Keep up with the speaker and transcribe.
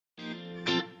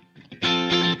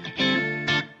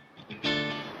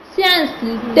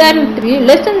Term 3,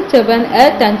 Lesson 7,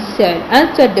 Earth and Soil.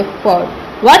 Answer the following.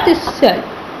 What is soil?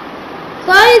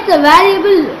 Soil is a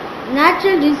valuable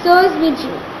natural resource which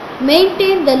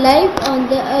maintains the life on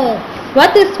the earth.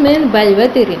 What is meant by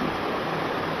weathering?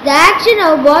 The action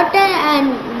of water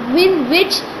and wind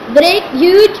which break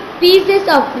huge pieces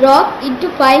of rock into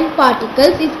fine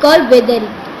particles is called weathering.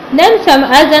 Name some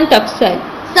agent of soil.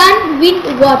 Sun, wind,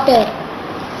 water.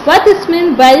 What is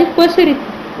meant by porosity?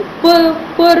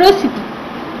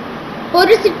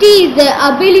 Porosity is the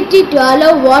ability to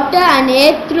allow water and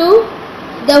air through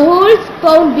the holes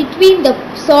found between the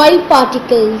soil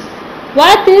particles.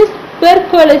 What is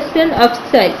percolation of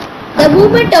soil? The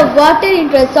movement of water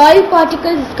into a soil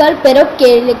particles is called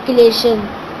percolation.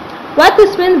 What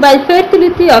is meant by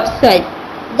fertility of soil?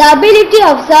 The ability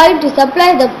of soil to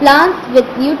supply the plants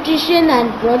with nutrition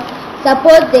and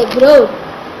support their growth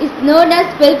is known as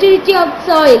fertility of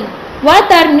soil.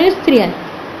 What are nutrients?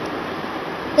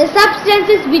 The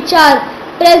substances which are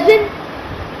present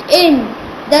in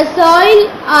the soil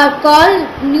are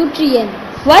called nutrients.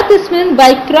 What is meant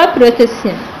by crop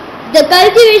rotation? The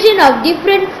cultivation of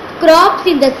different crops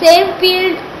in the same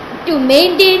field to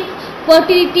maintain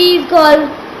fertility is called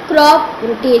crop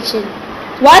rotation.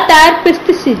 What are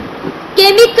pesticides?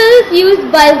 Chemicals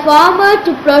used by farmers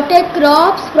to protect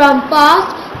crops from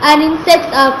pests and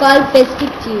insects are called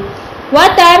pesticides.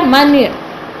 What are manure?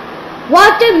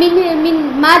 Water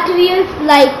materials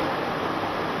like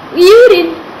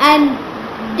urine and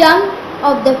dung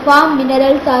of the farm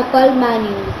minerals are called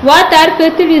manure. What are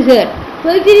fertilizers?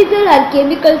 Fertilizers are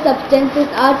chemical substances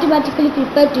automatically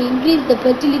prepared to increase the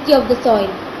fertility of the soil.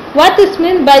 What is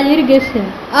meant by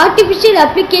irrigation? Artificial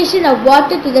application of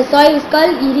water to the soil is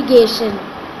called irrigation.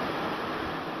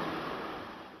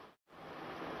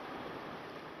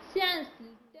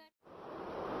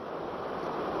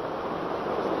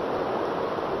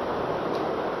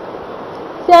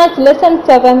 Science Lesson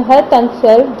 7, Health and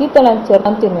Soil, detailed answer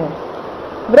continues.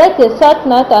 Break a short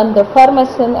knot on the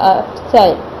formation of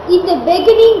soil. In the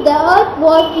beginning, the earth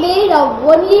was made of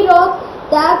only rock.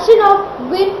 The action of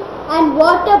wind and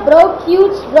water broke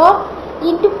huge rocks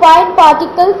into fine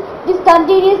particles. This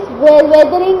continuous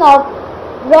weathering of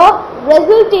rock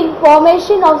results in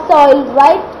formation of soil,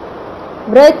 right?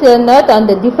 Break a knot on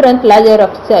the different layer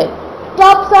of soil.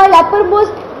 Topsoil,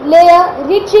 uppermost layer,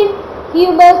 rich in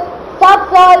humus.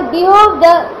 Subsoil, below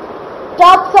the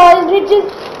topsoil, rich in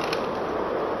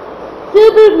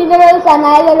suitable minerals and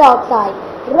iron oxide.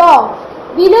 Rocks.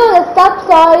 Below the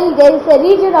subsoil, there is a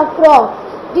region of rocks.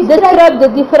 Describe the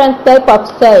different type of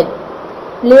soil.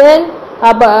 Learn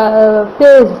about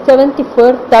page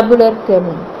 74, tabular term.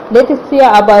 Let us see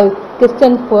about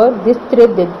question 4.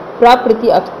 Describe the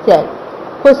property of soil.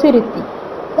 Porosity.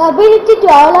 The ability to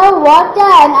allow water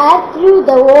and air through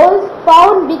the holes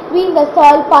found between the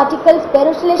soil particles.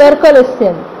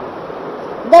 Percolation.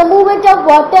 The movement of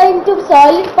water into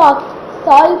soil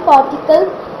particles.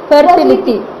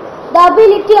 Fertility. The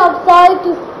ability of soil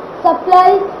to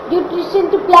supply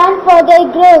nutrition to plant for their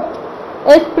growth.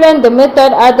 Explain the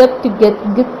method adopted to get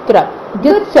good crop.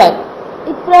 Good soil.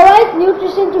 It provides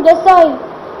nutrition to the soil.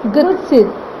 Good seed.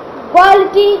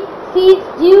 Quality seeds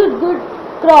yield good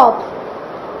crops.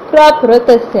 Crop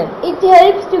rotation. It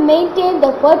helps to maintain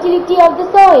the fertility of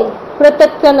the soil.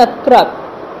 Protection of crop.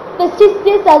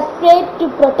 Pesticides are sprayed to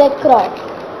protect crops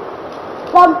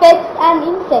from pests and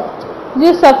insects.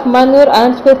 Use of manure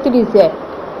and fertilizer.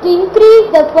 To increase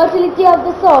the fertility of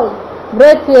the soil.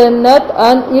 Break a knot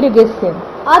on irrigation.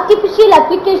 Artificial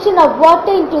application of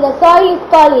water into the soil is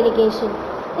called irrigation.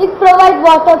 It provides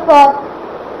water for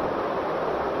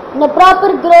the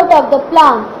proper growth of the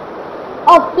plants.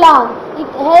 It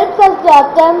helps us to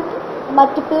attempt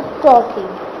multiple crossing.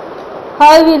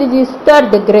 How will you store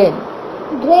the grain?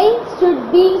 Grains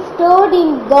should be stored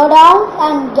in godowns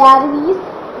and galleries.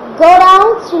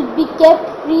 Godowns should be kept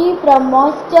free from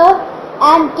moisture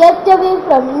and kept away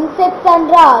from insects and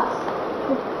rats.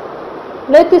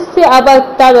 Let us see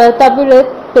about tabular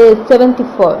page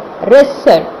 74. Rest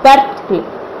soil. Particle.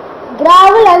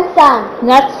 Gravel and sand.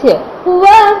 Nurture. Poor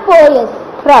and porous.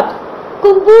 Crops.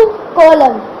 Kumbu,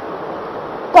 column.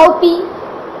 Cowpea,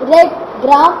 red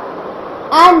gram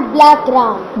and black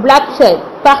gram. Black soil.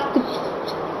 Particle.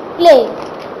 Clay.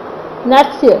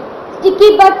 Nurture.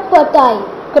 Sticky but fertile.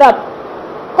 Crop.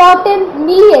 Cotton,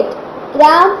 millet,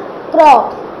 gram,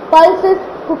 crops, pulses,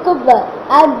 cucumber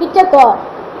and bitter gourd.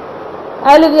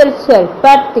 Alluvial soil.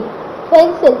 Particle.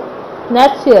 Pencil.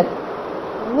 Nurture.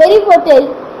 Very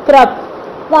fertile. Crop.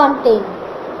 Plantain.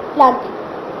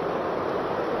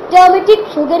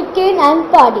 Termitic, sugarcane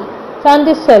and paddy.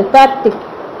 Sandy soil. Particle.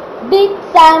 Big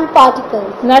sand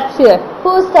particles. Nurture.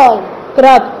 Poor soil.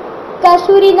 Crops.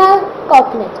 Casuarina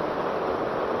coconut.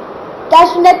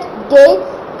 Cashewnut, dates,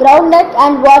 groundnut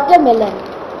and watermelon.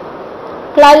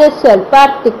 Clay soil.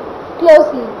 Particle.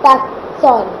 Closely packed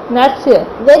soil. Nuts.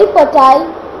 Very fertile.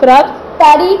 Crops.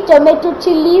 Paddy, tomato,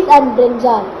 chilies and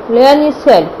brinjal. Loamy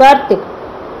soil. Particle.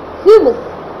 Humus.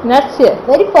 Nuts.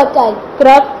 Very fertile.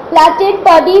 Crops. Plantain,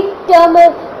 paddy,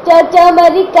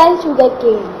 turmeric and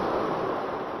sugarcane.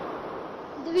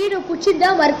 இந்த video பிடிச்சிருந்தா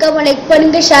மறக்காம like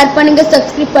பண்ணுங்க, share பண்ணுங்க,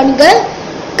 subscribe பண்ணுங்க.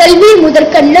 கல்வி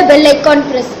முதற்கண்ணில் bell icon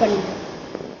press பண்ணுங்க.